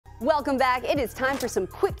Welcome back. It is time for some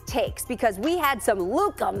quick takes because we had some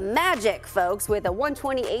Luka magic, folks, with a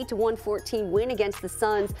 128-114 win against the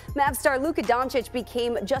Suns. Mavs star Luka Doncic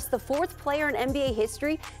became just the fourth player in NBA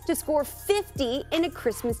history to score 50 in a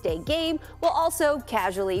Christmas Day game, while also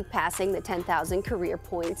casually passing the 10,000 career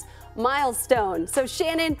points milestone. So,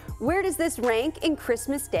 Shannon, where does this rank in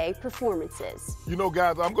Christmas Day performances? You know,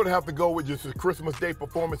 guys, I'm going to have to go with just the Christmas Day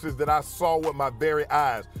performances that I saw with my very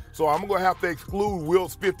eyes. So I'm going to have to exclude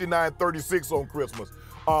Wilt's 59-36 on Christmas.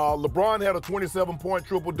 LeBron had a 27-point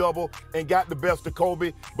triple-double and got the best of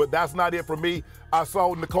Kobe, but that's not it for me. I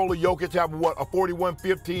saw Nikola Jokic have, a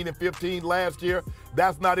 41-15 and 15 last year.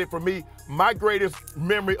 That's not it for me. My greatest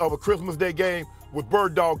memory of a Christmas Day game was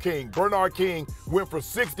Bird Dog King. Bernard King went for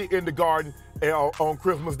 60 in the Garden on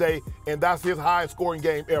Christmas Day, and that's his highest scoring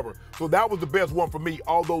game ever. So that was the best one for me,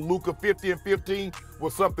 although Luka 50 and 15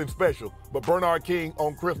 was something special. But Bernard King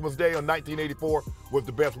on Christmas Day in 1984 was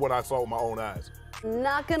the best one I saw with my own eyes.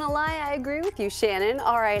 Not gonna lie, I agree with you, Shannon.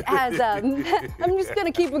 All right, as I'm just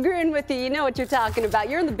gonna keep agreeing with you. You know what you're talking about.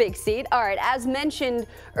 You're in the big seat. All right, as mentioned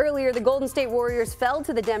earlier, the Golden State Warriors fell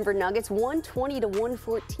to the Denver Nuggets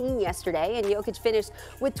 120-114 yesterday, and Jokic finished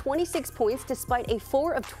with 26 points despite a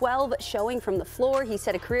 4 of 12 showing from the floor. He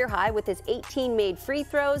set a career high with his 18 made free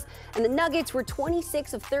throws, and the Nuggets were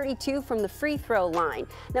 26 of 32 from the free throw line.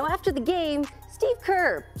 Now, after the game, Steve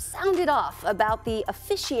Kerr sounded off about the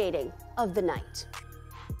officiating of the night.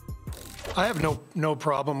 I have no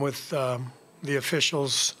problem with the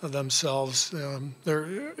officials themselves.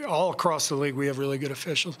 They're all across the league. We have really good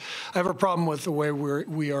officials. I have a problem with the way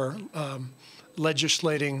we are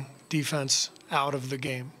legislating defense out of the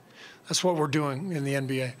game. That's what we're doing in the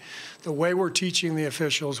NBA. The way we're teaching the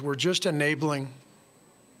officials, we're just enabling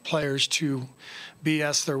players to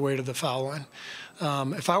BS their way to the foul line.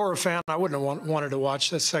 If I were a fan, I wouldn't have wanted to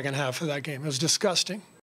watch the second half of that game. It was disgusting.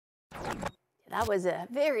 That was a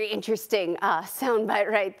very interesting soundbite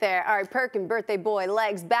right there. All right, Perk and birthday boy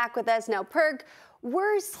Legs back with us. Now, Perk,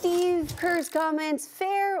 were Steve Kerr's comments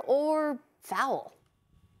fair or foul?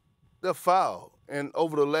 They're foul. And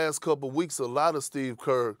over the last couple of weeks, a lot of Steve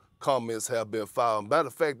Kerr comments have been foul. Matter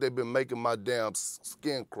of fact, they've been making my damn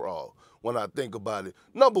skin crawl when I think about it.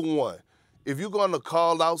 Number one, if you're going to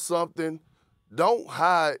call out something, don't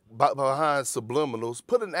hide behind subliminals.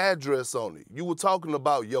 Put an address on it. You were talking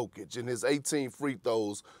about Jokic and his 18 free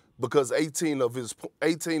throws because 18 of his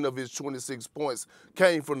 26 points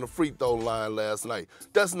came from the free throw line last night.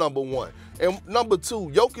 That's number one. And number two,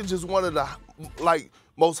 Jokic is one of the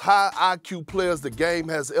most high IQ players the game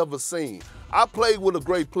has ever seen. I played with a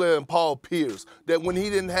great player in Paul Pierce that when he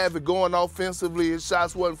didn't have it going offensively, his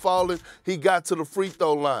shots wasn't falling, he got to the free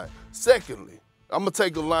throw line. Secondly, I'm going to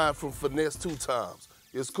take a line from Finesse 2 times.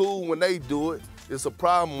 It's cool when they do it. It's a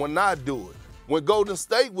problem when I do it. When Golden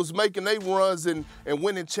State was making their runs and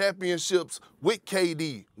winning championships with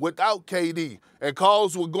KD, without KD, and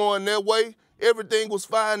calls were going their way, everything was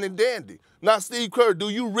fine and dandy. Now, Steve Kerr, do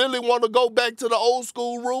you really want to go back to the old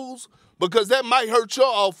school rules? Because that might hurt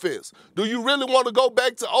your offense. Do you really want to go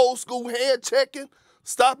back to old school hand checking,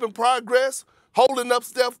 stopping progress, holding up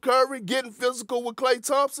Steph Curry, getting physical with Klay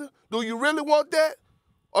Thompson? Do you really want that?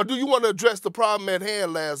 Or do you want to address the problem at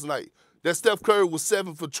hand last night? That Steph Curry was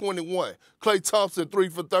 7 for 21, Klay Thompson 3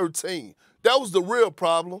 for 13. That was the real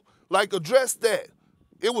problem. Address that.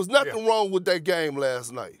 It was nothing wrong with that game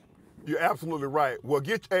last night. You're absolutely right. Well,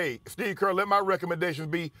 Steve Kerr, let my recommendations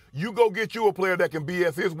be you go get you a player that can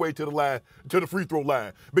BS his way to the line, to the free throw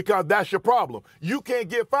line, because that's your problem. You can't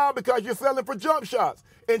get fouled because you're selling for jump shots,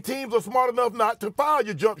 and teams are smart enough not to foul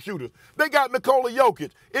your jump shooters. They got Nikola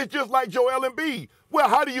Jokic. It's just like Joel Embiid. Well,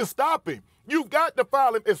 how do you stop him? You've got to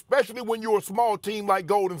foul him, especially when you're a small team like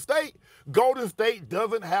Golden State. Golden State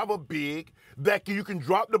doesn't have a big that you can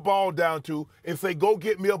drop the ball down to and say, go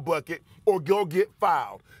get me a bucket or go get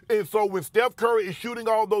fouled. And so when Steph Curry is shooting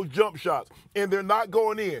all those jump shots and they're not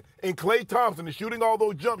going in, and Klay Thompson is shooting all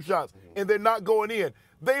those jump shots and they're not going in,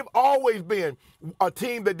 they've always been a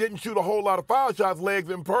team that didn't shoot a whole lot of foul shots,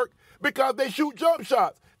 Legs and Perk, because they shoot jump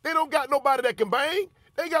shots. They don't got nobody that can bang.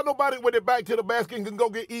 They got nobody with their back to the basket and can go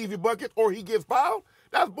get easy buckets or he gets fouled.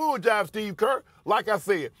 That's bull jive, Steve Kerr. Like I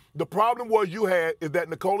said, the problem is that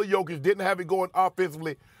Nikola Jokic didn't have it going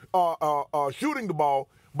offensively, shooting the ball,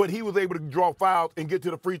 but he was able to draw fouls and get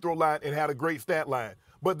to the free throw line and had a great stat line.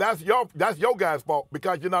 But that's your guys' fault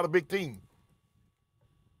because you're not a big team.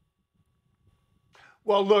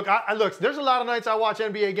 Well, look, there's a lot of nights I watch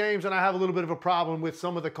NBA games and I have a little bit of a problem with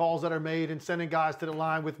some of the calls that are made and sending guys to the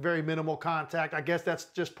line with very minimal contact. I guess that's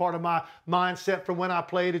just part of my mindset from when I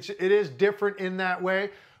played. It is different in that way.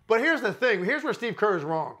 But here's the thing. Here's where Steve Kerr is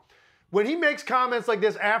wrong. when he makes comments like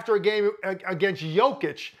this after a game against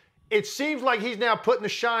Jokic, it seems like he's now putting the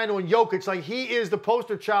shine on Jokic, like he is the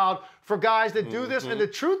poster child for guys that do this. And the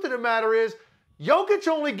truth of the matter is, Jokic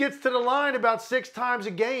only gets to the line about 6 times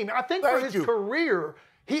a game. I think for his career,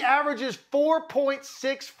 he averages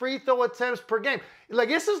 4.6 free throw attempts per game. Like,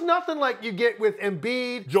 this is nothing like you get with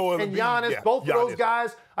Embiid and Giannis. Both of those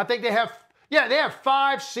guys, I think they have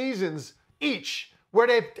 5 seasons each where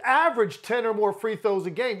they've averaged 10 or more free throws a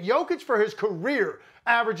game. Jokic, for his career,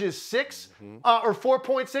 averages 6 or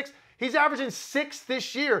 4.6. He's averaging 6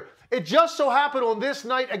 this year. It just so happened on this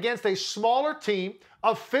night against a smaller team,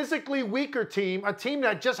 a physically weaker team, a team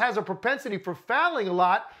that just has a propensity for fouling a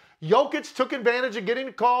lot. Jokic took advantage of getting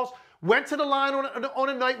the calls, went to the line on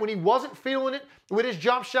a night when he wasn't feeling it with his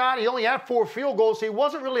jump shot. He only had 4 field goals, so he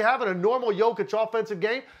wasn't really having a normal Jokic offensive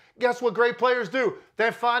game. Guess what great players do?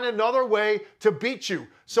 They find another way to beat you.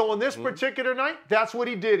 So on this particular night, that's what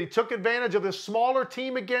he did. He took advantage of the smaller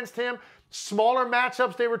team against him, smaller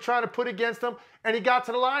matchups they were trying to put against him, and he got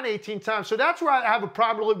to the line 18 times. So that's where I have a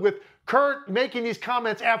problem with Kerr making these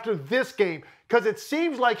comments after this game, because it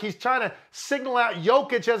seems like he's trying to signal out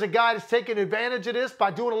Jokic as a guy that's taking advantage of this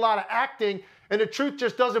by doing a lot of acting, and the truth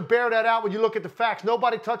just doesn't bear that out when you look at the facts.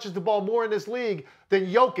 Nobody touches the ball more in this league than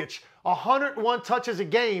Jokic. 101 touches a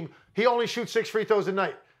game. He only shoots 6 free throws a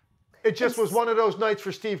night. It just was one of those nights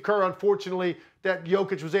for Steve Kerr, unfortunately, that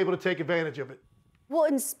Jokic was able to take advantage of it. Well,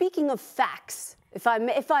 and speaking of facts, if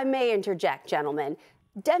I may interject, gentlemen,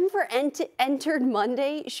 Denver entered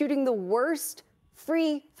Monday shooting the worst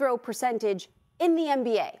free throw percentage in the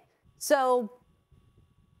NBA. So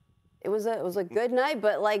it was a good night,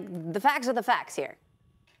 but like the facts are the facts here.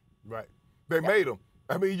 Right. They made them.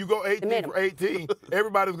 I mean, you go 18 for 18,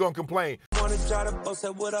 everybody's going to complain. Wanna try to boast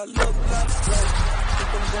at what I look like. Think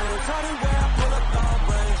I'm gonna try to wear, I pull up all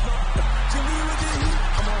brains. Jimmy with the heat,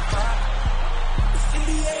 I'm on fire. It's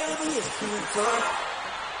NBA over here,